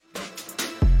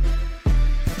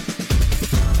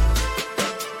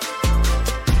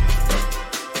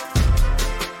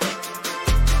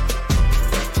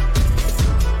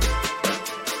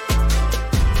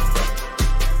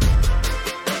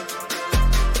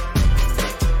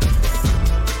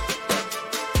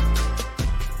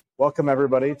Welcome,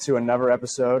 everybody, to another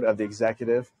episode of The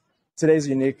Executive. Today's a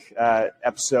unique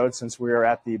episode since we are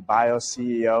at the Bio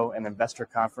CEO and Investor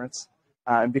Conference.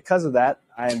 And because of that,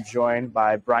 I am joined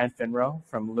by Brian Finrow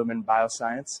from Lumen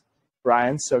Bioscience.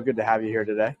 Brian, so good to have you here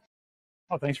today.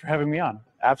 Oh, thanks for having me on.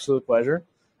 Absolute pleasure.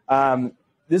 This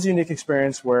is a unique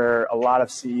experience where a lot of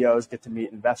CEOs get to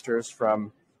meet investors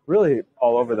from really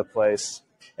all over the place.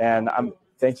 And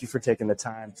thank you for taking the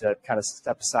time to kind of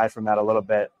step aside from that a little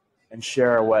bit and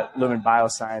share what Lumen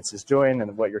Bioscience is doing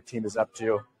and what your team is up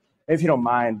to. If you don't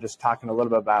mind, just talking a little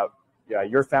bit about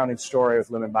your founding story with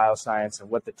Lumen Bioscience and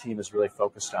what the team is really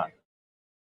focused on.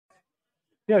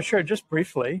 Yeah, sure. Just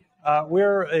briefly,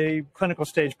 we're a clinical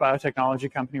stage biotechnology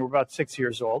company. We're about 6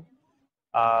 years old.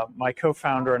 My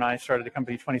co-founder and I started the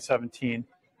company in 2017.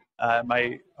 I'm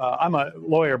a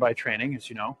lawyer by training, as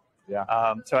you know.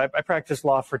 Yeah. So I practiced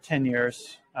law for 10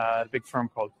 years at a big firm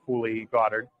called Cooley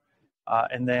Goddard.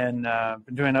 And then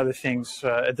been doing other things.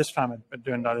 At this time, I've been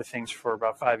doing other things for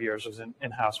about 5 years. I was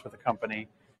in-house with a company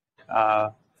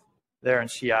there in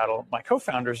Seattle. My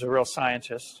co-founder is a real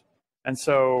scientist. And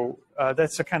so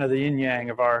that's kind of the yin-yang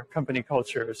of our company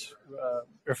culture is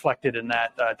reflected in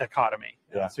that dichotomy.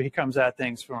 Yeah. So he comes at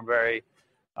things from a very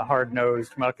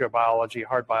hard-nosed molecular biology,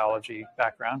 hard biology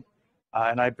background.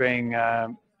 And I bring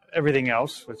everything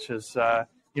else, which is, the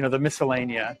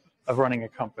miscellanea of running a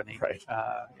company, right.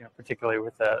 Particularly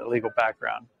with a legal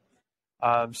background.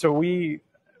 So we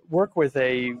work with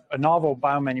a novel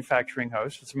biomanufacturing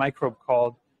host. It's a microbe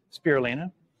called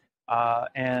spirulina.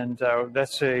 And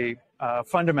that's a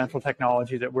fundamental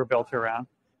technology that we're built around.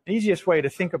 The easiest way to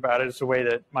think about it is the way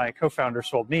that my co-founder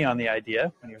sold me on the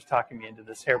idea when he was talking me into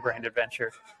this harebrained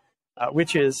adventure,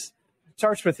 which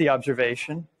starts with the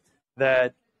observation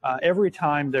that every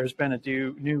time there's been a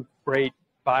new great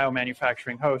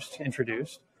biomanufacturing host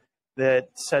introduced that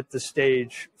set the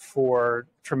stage for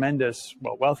tremendous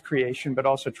wealth creation, but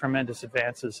also tremendous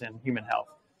advances in human health.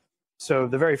 So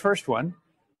the very first one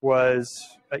was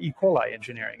E. coli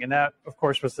engineering. And that, of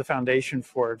course, was the foundation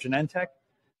for Genentech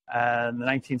in the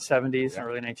 1970s and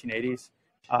early 1980s.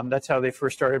 That's how they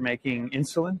first started making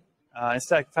insulin. In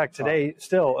fact, today,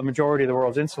 still, a majority of the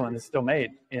world's insulin is still made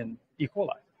in E. coli.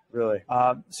 Really?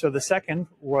 So the second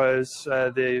was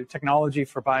the technology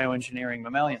for bioengineering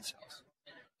mammalian cells.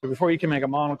 So before you can make a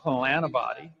monoclonal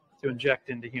antibody to inject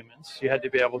into humans, you had to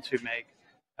be able to make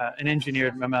an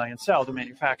engineered mammalian cell to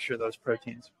manufacture those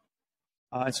proteins.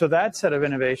 And so that set of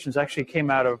innovations actually came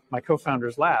out of my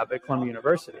co-founder's lab at Columbia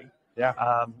University.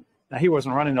 Yeah. Now, he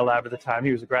wasn't running the lab at the time.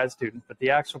 He was a grad student, but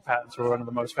the Axel patents were one of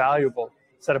the most valuable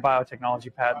set of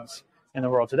biotechnology patents in the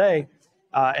world today.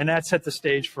 And that set the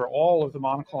stage for all of the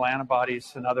monoclonal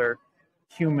antibodies and other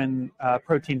human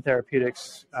protein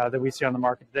therapeutics that we see on the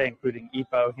market today, including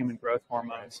EPO, human growth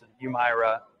hormones, and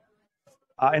Humira.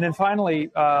 And then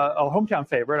finally, a hometown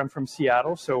favorite. I'm from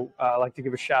Seattle, so I like to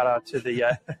give a shout out to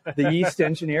the yeast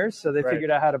engineers. So they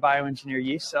figured out how to bioengineer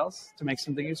yeast cells to make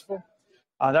something useful.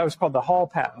 That was called the Hall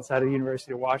patents out of the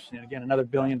University of Washington. Again, another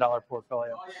billion-dollar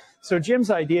portfolio. So Jim's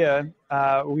idea,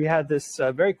 we had this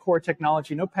very core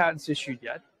technology, no patents issued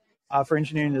yet, for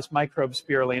engineering this microbe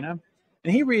spirulina.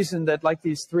 And he reasoned that, like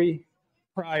these three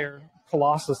prior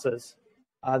colossuses,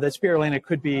 that spirulina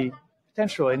could be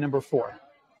potentially number 4.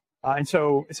 And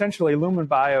so essentially Lumen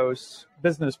Bio's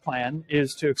business plan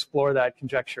is to explore that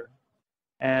conjecture.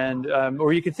 And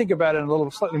or you could think about it in a little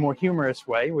slightly more humorous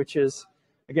way, which is,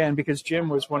 again, because Jim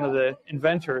was one of the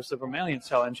inventors of mammalian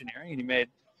cell engineering, and he made,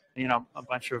 a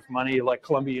bunch of money like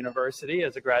Columbia University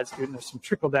as a grad student. There's some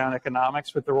trickle-down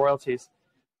economics with the royalties.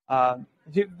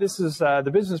 This is the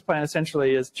business plan.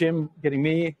 Essentially, is Jim getting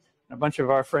me and a bunch of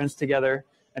our friends together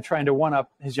and trying to one-up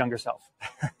his younger self.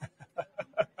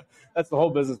 That's the whole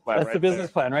business plan. That's the business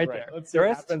plan right there. Let's see what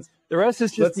happens. The rest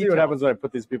is just Let's see detail. what happens when I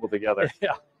put these people together.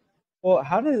 Yeah. Well,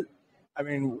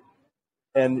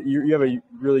 and you have a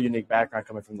really unique background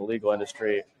coming from the legal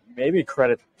industry. Maybe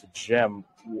credit to Jim.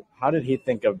 How did he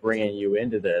think of bringing you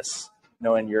into this,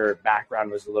 knowing your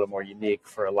background was a little more unique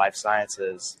for life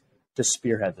sciences, to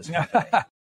spearhead this company?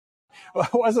 Well,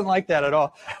 it wasn't like that at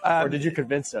all. Or did you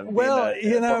convince him? Well,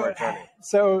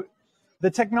 so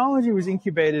the technology was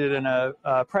incubated in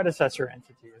a predecessor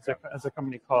entity as a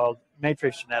company called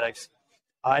Matrix Genetics.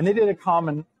 And they did a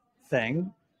common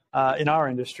thing in our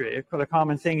industry. The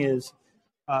common thing is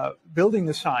building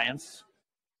the science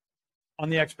on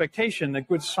the expectation that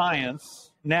good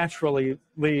science naturally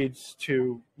leads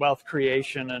to wealth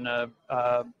creation and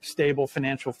a stable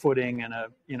financial footing and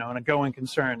a going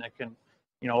concern that can,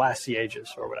 last the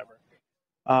ages or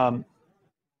whatever.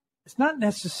 It's not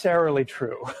necessarily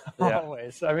true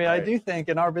always. I mean, right. I do think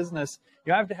in our business,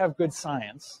 you have to have good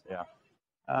science. Yeah.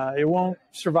 It won't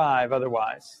survive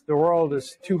otherwise. The world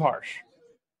is too harsh.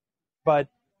 But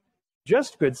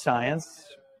just good science,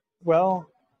 well,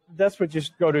 that's what you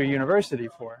go to a university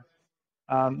for.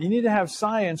 You need to have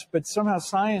science, but somehow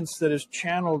science that is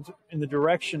channeled in the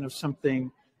direction of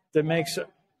something that makes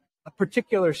a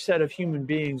particular set of human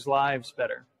beings' lives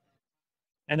better.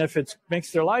 And if it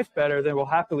makes their life better, they will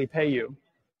happily pay you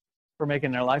for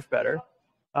making their life better.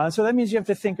 So that means you have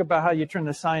to think about how you turn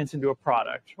the science into a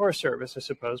product or a service, I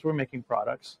suppose. We're making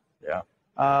products. Yeah.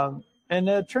 And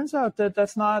it turns out that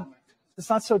it's not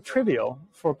so trivial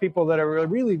for people that are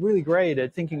really, really great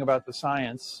at thinking about the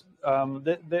science.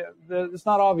 It's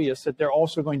not obvious that they're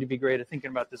also going to be great at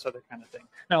thinking about this other kind of thing.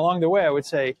 Now, along the way, I would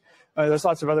say there's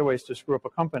lots of other ways to screw up a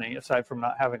company aside from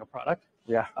not having a product.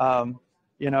 Yeah.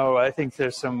 I think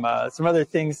there's some other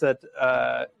things that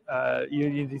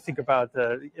you think about: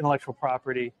 intellectual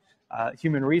property,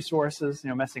 human resources.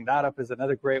 Messing that up is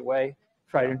another great way,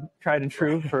 tried and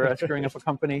true for screwing up a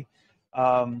company.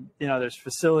 There's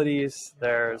facilities,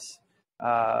 there's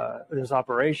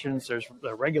operations, there's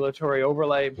the regulatory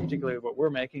overlay, particularly what we're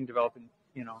making, developing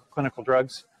clinical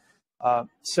drugs.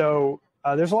 So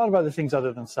there's a lot of other things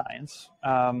other than science.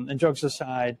 And jokes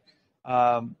aside,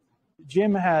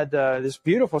 Jim had this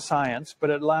beautiful science, but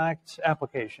it lacked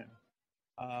application.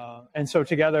 And so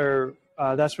together,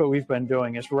 that's what we've been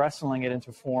doing, is wrestling it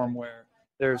into form where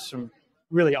there's some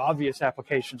really obvious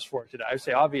applications for it today. I would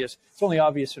say obvious. It's only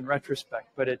obvious in retrospect,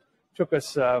 but it took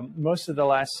us most of the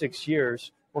last 6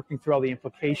 years working through all the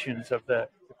implications of the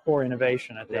core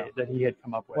innovation that he had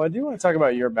come up with. Well, I do want to talk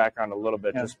about your background a little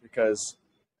bit, just because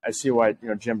I see why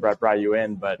Jim brought you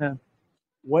in, but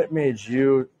what made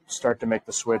you start to make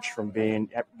the switch from been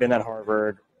at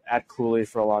Harvard, at Cooley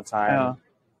for a long time?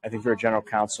 I think you were general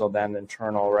counsel, then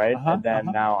internal, right? And then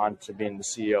now on to being the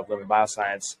CEO of Lumen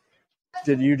Bioscience.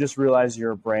 Did you just realize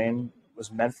your brain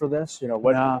was meant for this?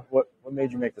 What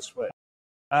made you make the switch?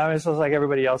 It's like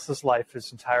everybody else's life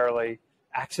is entirely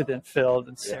accident-filled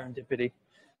and serendipity.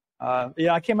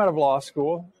 I came out of law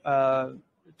school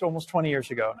almost 20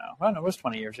 years ago now. Well, no, it was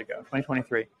 20 years ago,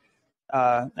 2023.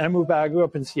 And I moved back. I grew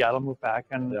up in Seattle, moved back,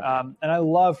 and I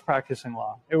loved practicing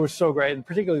law. It was so great, and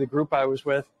particularly the group I was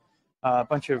with, a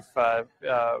bunch of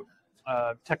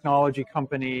technology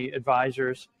company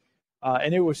advisors,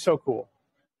 and it was so cool.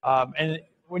 And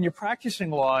when you're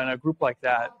practicing law in a group like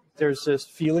that, there's this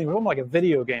feeling, almost like a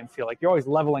video game feel, like you're always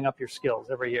leveling up your skills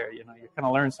every year. You kind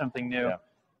of learn something new.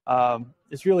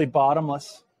 It's really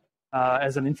bottomless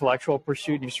as an intellectual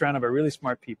pursuit, and you're surrounded by really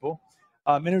smart people.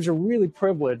 And it was a really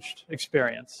privileged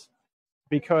experience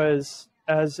because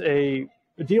as a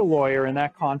deal lawyer in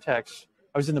that context,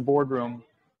 I was in the boardroom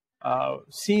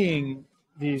seeing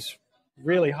these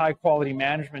really high quality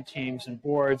management teams and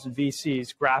boards and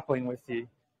VCs grappling with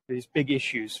these big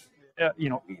issues,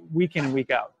 week in and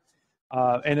week out.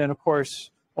 And then, of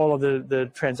course, all of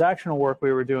the transactional work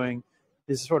we were doing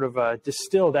is sort of a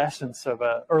distilled essence of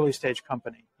an early stage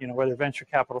company, whether venture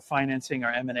capital financing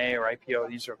or M&A or IPO.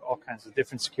 These are all kinds of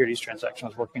different securities transactions I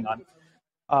was working on.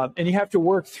 And you have to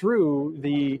work through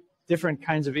the different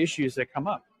kinds of issues that come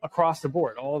up across the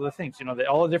board, all of the things,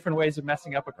 all the different ways of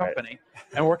messing up a company. Right.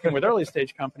 And working with early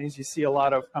stage companies, you see a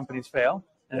lot of companies fail,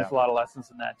 and there's a lot of lessons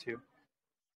in that too.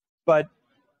 But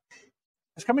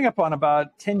it's coming up on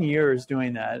about 10 years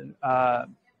doing that.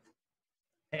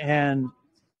 And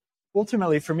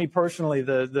ultimately, for me personally,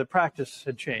 the practice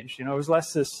had changed. It was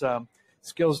less this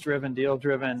skills-driven,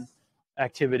 deal-driven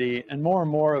activity, and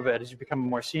more of it, as you become a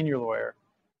more senior lawyer,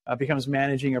 becomes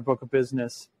managing your book of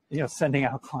business, sending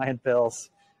out client bills,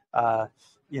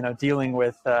 dealing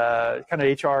with kind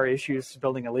of HR issues,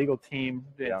 building a legal team,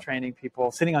 training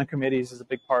people, sitting on committees is a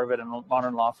big part of it in a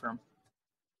modern law firm.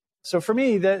 So for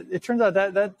me, it turns out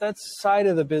that side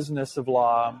of the business of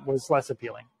law was less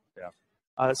appealing.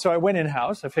 So I went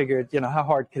in-house. I figured, how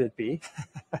hard could it be?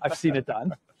 I've seen it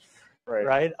done,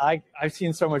 right? I've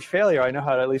seen so much failure. I know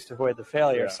how to at least avoid the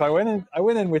failure. So I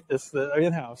went in with this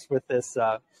in-house with this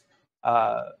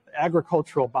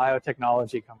agricultural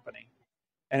biotechnology company,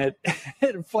 and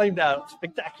it flamed out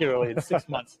spectacularly in 6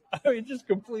 months. I mean, just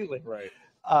completely. Right.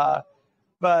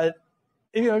 But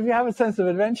if you have a sense of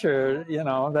adventure,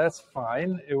 that's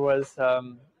fine. It was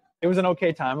an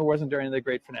okay time. It wasn't during the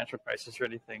great financial crisis or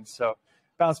anything. So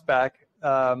bounced back,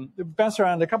 bounced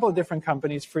around a couple of different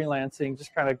companies, freelancing,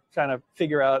 just kind of trying to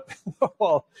figure out,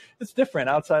 well, it's different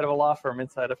outside of a law firm,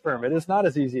 inside a firm. It is not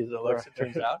as easy as it looks, it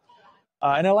turns out.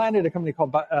 And I landed at a company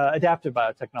called Adaptive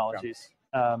Biotechnologies.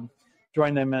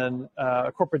 Joined them in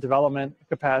a corporate development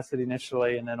capacity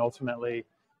initially, and then ultimately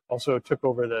also took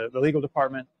over the legal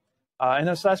department.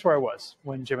 And so that's where I was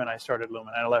when Jim and I started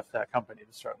Lumen. I left that company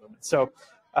to start Lumen. So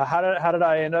How did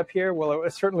I end up here? Well,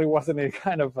 it certainly wasn't a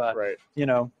kind of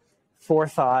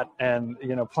forethought and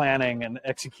planning and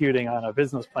executing on a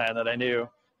business plan that I knew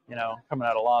coming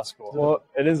out of law school. Well,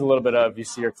 it is a little bit of, you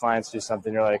see your clients do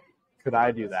something, you're like, could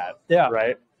I do that? Yeah.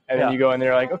 Right. And then you go in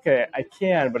there like, okay, I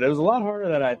can, but it was a lot harder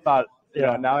than I thought.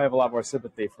 Now I have a lot more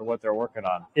sympathy for what they're working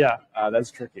on. Yeah.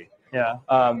 That's tricky. Yeah.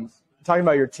 Talking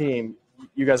about your team,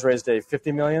 you guys raised a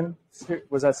 $50 million.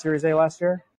 Was that Series A last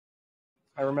year?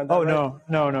 I remember. Oh, right?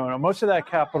 No. Most of that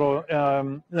capital,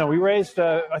 we raised,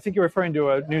 I think you're referring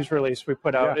to a news release we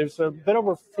put out. Yeah. It was a bit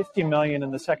over $50 million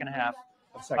in the second half.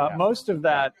 Most of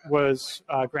that was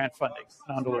grant funding,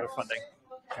 non-dilutive funding.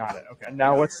 Got it. Okay.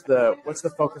 Now, what's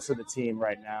the focus of the team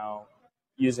right now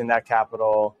using that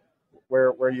capital?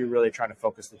 Where are you really trying to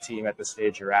focus the team at the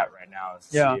stage you're at right now as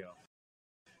CEO?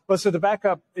 Well, so the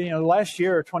backup, last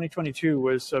year, 2022,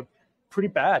 was pretty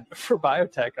bad for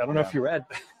biotech. I don't know if you read.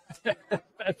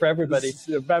 Bad for everybody.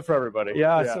 Bad for everybody.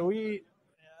 Yeah. So we,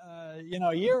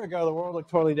 a year ago, the world looked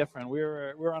totally different. We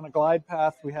were on a glide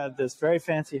path. We had this very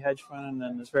fancy hedge fund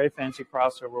and this very fancy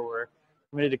crossover. We're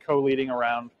committed to co-leading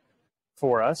around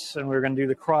for us, and we were going to do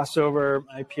the crossover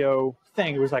IPO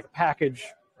thing. It was like a package.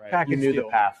 Right. Package You knew deal. the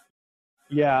path.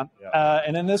 Yeah.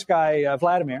 And then this guy,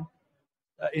 Vladimir,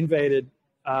 invaded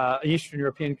an Eastern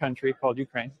European country called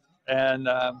Ukraine. And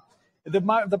the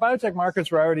biotech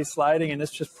markets were already sliding, and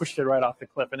this just pushed it right off the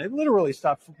cliff. And it literally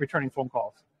stopped returning phone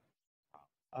calls.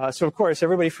 So, of course,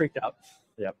 everybody freaked out.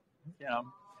 Yep.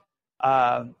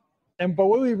 But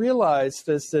what we realized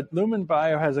is that Lumen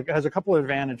Bio has a couple of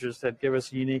advantages that give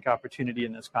us a unique opportunity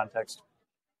in this context.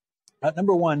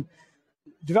 Number one,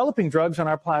 developing drugs on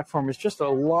our platform is just a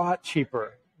lot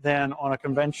cheaper than on a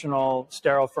conventional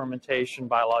sterile fermentation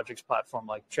biologics platform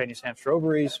like Chinese hamster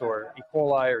ovaries or E.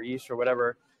 coli or yeast or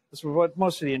whatever. This is what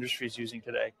most of the industry is using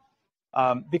today.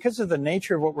 Because of the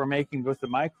nature of what we're making, both the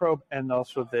microbe and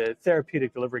also the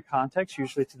therapeutic delivery context,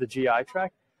 usually to the GI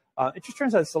tract, it just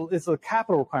turns out the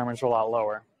capital requirements are a lot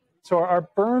lower. So our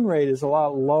burn rate is a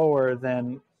lot lower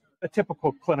than a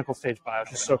typical clinical stage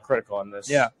biotech. It's so critical in this.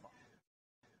 Yeah.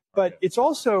 But it's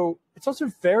also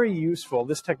very useful,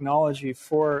 this technology,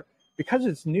 because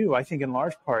it's new, I think in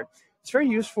large part, it's very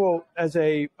useful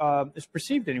it's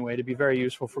perceived anyway to be very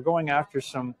useful for going after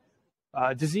some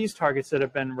disease targets that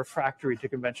have been refractory to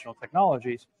conventional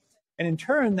technologies. And in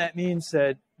turn, that means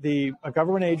that the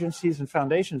government agencies and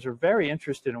foundations are very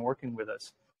interested in working with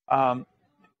us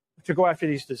to go after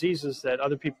these diseases that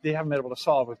other people, they haven't been able to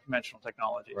solve with conventional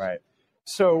technologies. Right.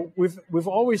 So we've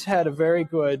always had a very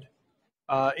good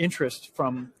interest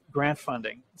from grant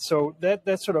funding. So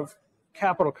that sort of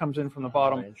capital comes in from the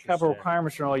bottom. Capital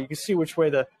requirements and all. You can see which way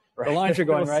the lines are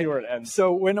going, right? See where it ends.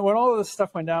 So when all of this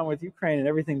stuff went down with Ukraine and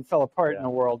everything fell apart in the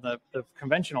world, the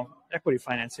conventional equity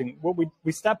financing,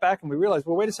 we stepped back and we realized,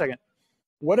 well, wait a second.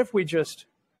 What if we just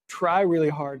try really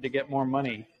hard to get more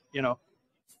money,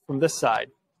 from this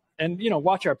side, and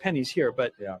watch our pennies here,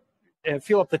 but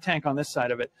fill up the tank on this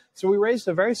side of it. So we raised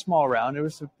a very small round. It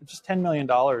was just $10 million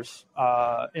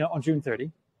on June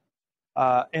 30.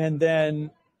 And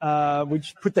then we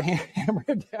just put the hammer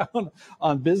down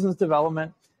on business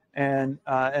development and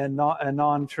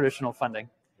non-traditional funding.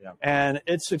 Yeah. And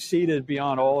it succeeded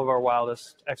beyond all of our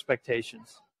wildest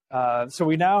expectations. So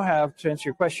we now have, to answer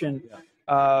your question,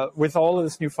 with all of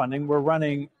this new funding, we're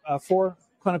running 4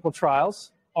 clinical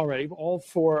trials already. All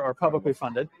 4 are publicly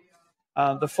funded.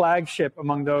 The flagship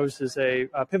among those is a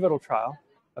pivotal trial,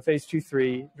 a phase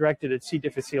 2/3, directed at C.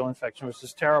 difficile infection, which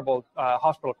is terrible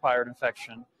hospital-acquired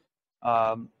infection.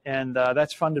 And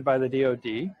that's funded by the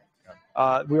DoD.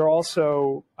 We're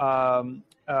also,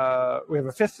 we have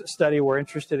a 5th study we're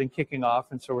interested in kicking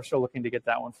off, and so we're still looking to get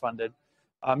that one funded.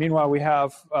 Meanwhile, we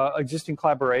have existing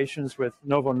collaborations with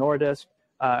Novo Nordisk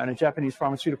and a Japanese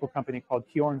pharmaceutical company called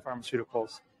Kyorin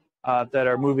Pharmaceuticals that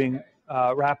are moving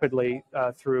rapidly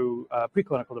through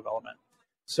preclinical development.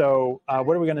 So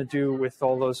what are we going to do with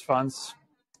all those funds?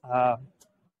 I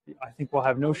think we'll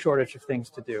have no shortage of things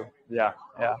to do. Yeah,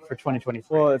 for 2023.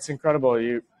 Well, it's incredible.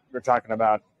 You were talking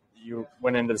about you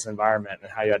went into this environment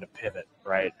and how you had to pivot,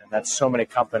 right? And that's so many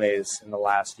companies in the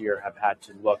last year have had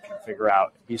to look and figure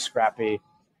out, be scrappy,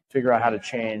 figure out how to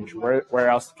change. Where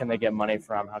else can they get money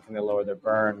from? How can they lower their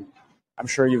burn? I'm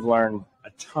sure you've learned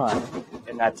a ton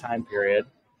in that time period.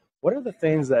 What are the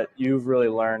things that you've really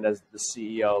learned as the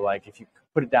CEO? Like, if you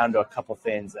put it down to a couple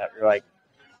things that you're like,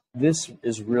 this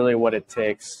is really what it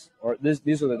takes, or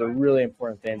these are the really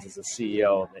important things as a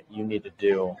CEO that you need to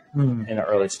do in an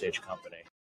early stage company.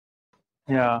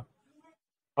 Yeah.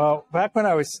 Well, back when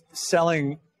I was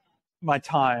selling my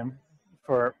time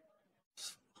for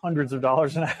hundreds of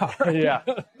dollars an hour. Yeah.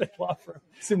 Big law firm.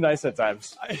 Seemed nice at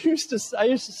times. I used to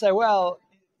say, well,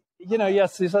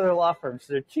 yes, these other law firms,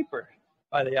 they're cheaper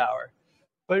by the hour.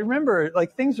 But remember,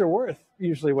 like, things are worth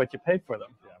usually what you pay for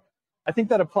them. Yeah. I think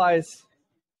that applies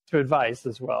to advice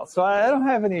as well. So I don't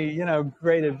have any,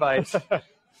 great advice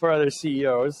for other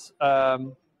CEOs.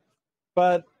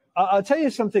 But I'll tell you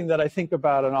something that I think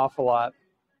about an awful lot.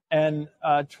 And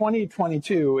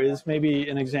 2022 is maybe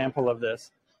an example of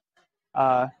this.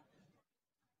 The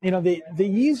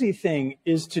easy thing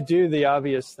is to do the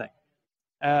obvious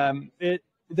thing.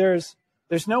 There's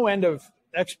no end of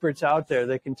experts out there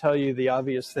that can tell you the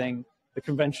obvious thing, the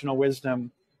conventional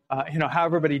wisdom, how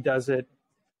everybody does it.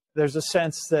 There's a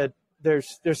sense that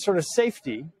there's sort of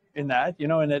safety in that,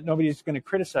 and that nobody's going to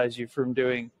criticize you for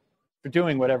doing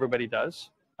what everybody does.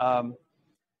 And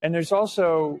there's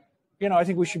also, I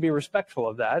think we should be respectful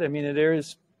of that. I mean, there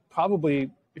is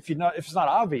probably, if it's not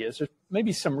obvious, there's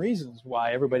maybe some reasons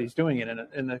why everybody's doing it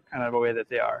in the kind of a way that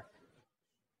they are.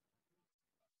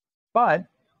 But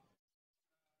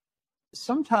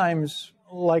sometimes,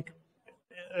 like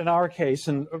in our case,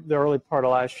 in the early part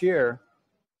of last year,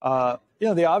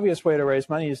 the obvious way to raise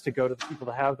money is to go to the people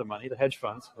that have the money, the hedge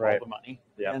funds, right, all the money,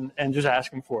 yeah, and just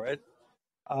ask them for it.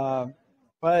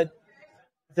 But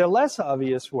the less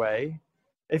obvious way,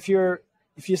 if you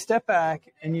step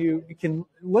back and you can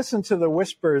listen to the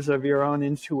whispers of your own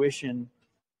intuition,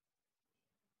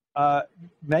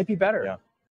 may be better. Yeah.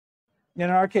 In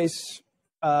our case,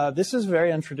 this is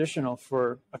very untraditional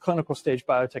for a clinical stage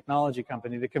biotechnology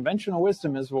company. The conventional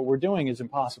wisdom is what we're doing is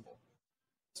impossible.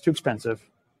 It's too expensive.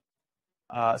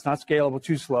 It's not scalable,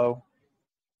 too slow.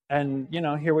 And,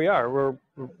 here we are. We're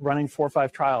running 4 or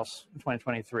 5 trials in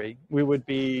 2023. We would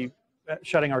be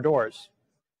shutting our doors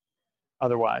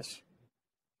otherwise.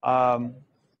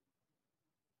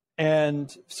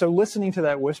 And so listening to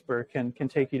that whisper can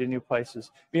take you to new places.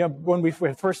 When we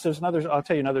first, I'll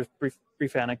tell you another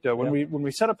brief anecdote. When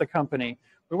we set up the company,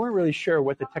 we weren't really sure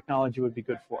what the technology would be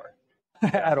good for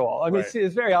at all. I mean,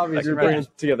 it's very obvious. You're bringing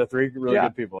together 3 really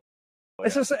good people.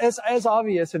 It's just as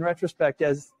obvious in retrospect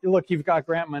as, look, you've got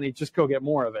grant money, just go get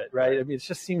more of it, right? I mean, it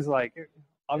just seems like,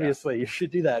 obviously, you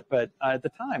should do that. But at the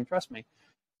time, trust me,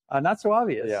 not so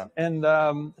obvious. Yeah. And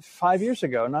 5 years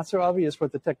ago, not so obvious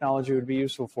what the technology would be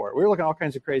useful for. We were looking at all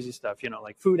kinds of crazy stuff,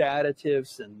 like food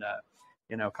additives and,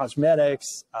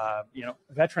 cosmetics,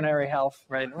 veterinary health,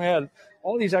 right? And we had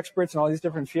all these experts in all these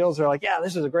different fields. They're like, yeah,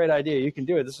 this is a great idea. You can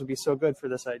do it. This would be so good for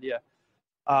this idea.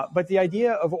 But the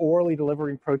idea of orally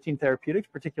delivering protein therapeutics,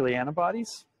 particularly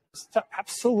antibodies, is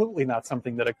absolutely not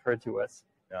something that occurred to us.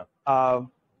 Yeah.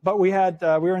 But we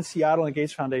were in Seattle, and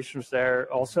Gates Foundation was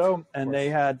there also, and they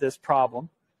had this problem.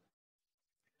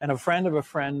 And a friend of a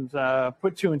friend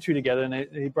put 2 and 2 together, and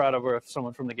he brought over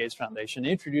someone from the Gates Foundation.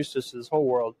 He introduced us to this whole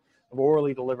world of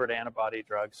orally delivered antibody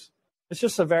drugs. It's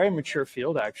just a very mature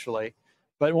field, actually,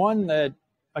 but one that,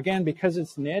 again, because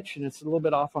it's niche and it's a little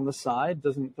bit off on the side,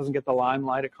 doesn't get the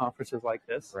limelight at conferences like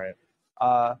this. Right.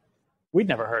 We'd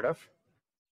never heard of.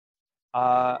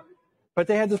 But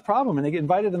they had this problem, and they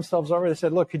invited themselves over. They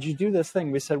said, look, could you do this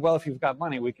thing? We said, well, if you've got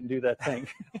money, we can do that thing.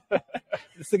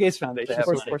 It's the Gates Foundation. Of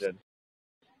course they did.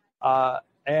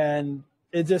 And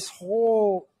this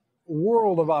whole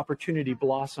world of opportunity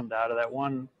blossomed out of that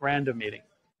one random meeting,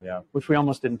 which we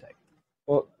almost didn't take.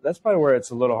 Well, that's probably where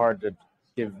it's a little hard to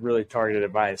give really targeted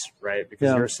advice, right?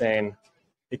 Because you're saying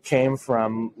it came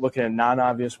from looking at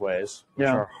non-obvious ways, which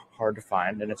are hard to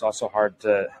find, and it's also hard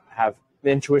to have. The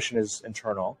intuition is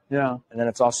internal. Yeah. And then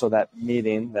it's also that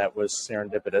meeting that was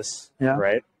serendipitous,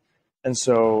 right? And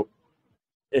so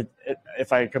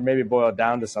if I could maybe boil it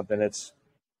down to something, it's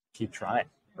keep trying,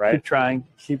 right?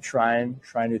 Keep trying,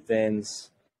 try new things,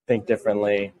 think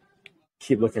differently,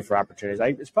 keep looking for opportunities.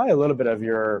 It's probably a little bit of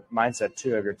your mindset,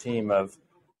 too, of your team of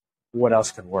what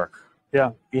else could work.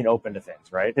 Yeah. Being open to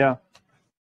things, right? Yeah.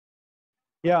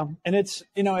 Yeah. And it's,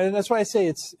 and that's why I say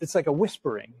it's like a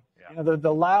whispering. Yeah.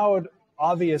 The loud,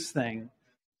 obvious thing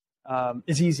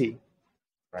is easy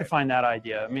to find that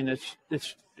idea. I mean,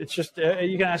 it's just,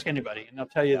 you can ask anybody and they'll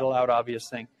tell you the loud, obvious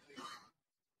thing.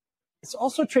 It's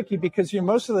also tricky because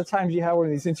most of the times you have one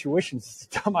of these intuitions,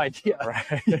 it's a dumb idea. Right.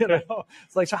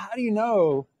 It's like, so how do you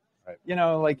know? Right.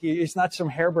 It's not some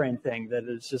harebrained thing that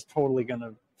is just totally going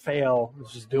to fail.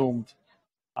 It's just doomed.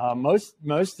 Most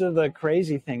of the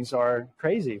crazy things are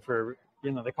crazy for,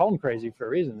 they call them crazy for a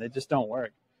reason. They just don't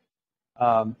work.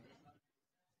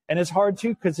 And it's hard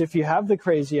too, because if you have the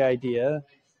crazy idea,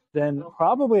 then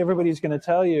probably everybody's going to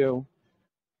tell you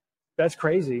that's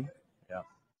crazy.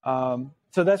 Yeah.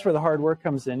 So that's where the hard work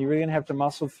comes in. You're really going to have to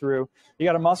muscle through. You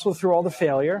got to muscle through all the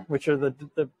failure, which are the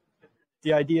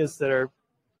ideas that are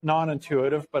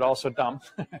non-intuitive, but also dumb.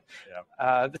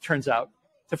 That turns out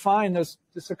to find those,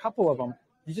 just a couple of them.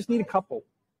 You just need a couple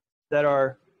that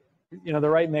are, the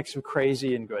right mix of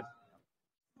crazy and good.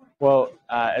 Well,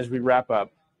 as we wrap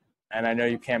up, and I know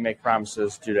you can't make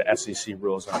promises due to SEC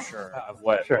rules, I'm sure, of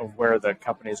where the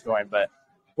company is going, but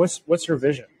what's your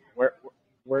vision?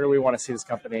 Where do we want to see this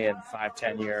company in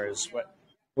 5-10 years?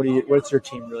 What's your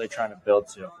team really trying to build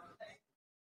to?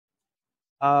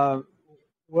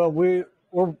 Well,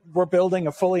 we're building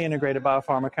a fully integrated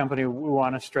biopharma company. We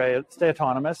want to stay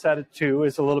autonomous. That too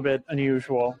is a little bit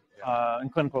unusual in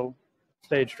clinical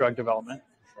stage drug development.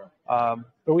 Sure.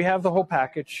 But we have the whole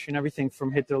package and everything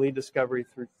from hit to lead discovery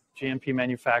through GMP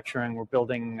manufacturing. We're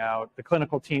building out the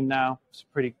clinical team now. It's a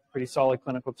pretty solid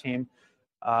clinical team.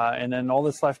 And then all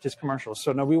that's left is commercial.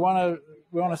 So no, we want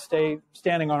to stay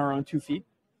standing on our own 2 feet.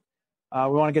 We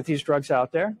want to get these drugs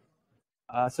out there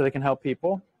so they can help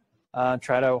people.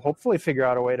 Try to hopefully figure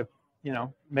out a way to,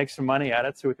 make some money at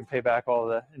it so we can pay back all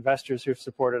the investors who've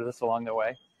supported us along the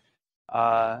way.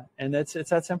 And it's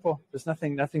that simple. There's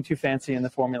nothing too fancy in the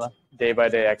formula. Day by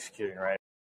day executing, right?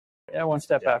 Yeah, one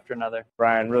step after another.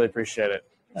 Brian, really appreciate it.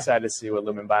 Excited to see what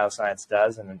Lumen Bioscience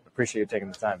does, and appreciate you taking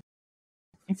the time.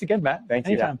 Thanks again, Matt. Thank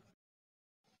you. Anytime.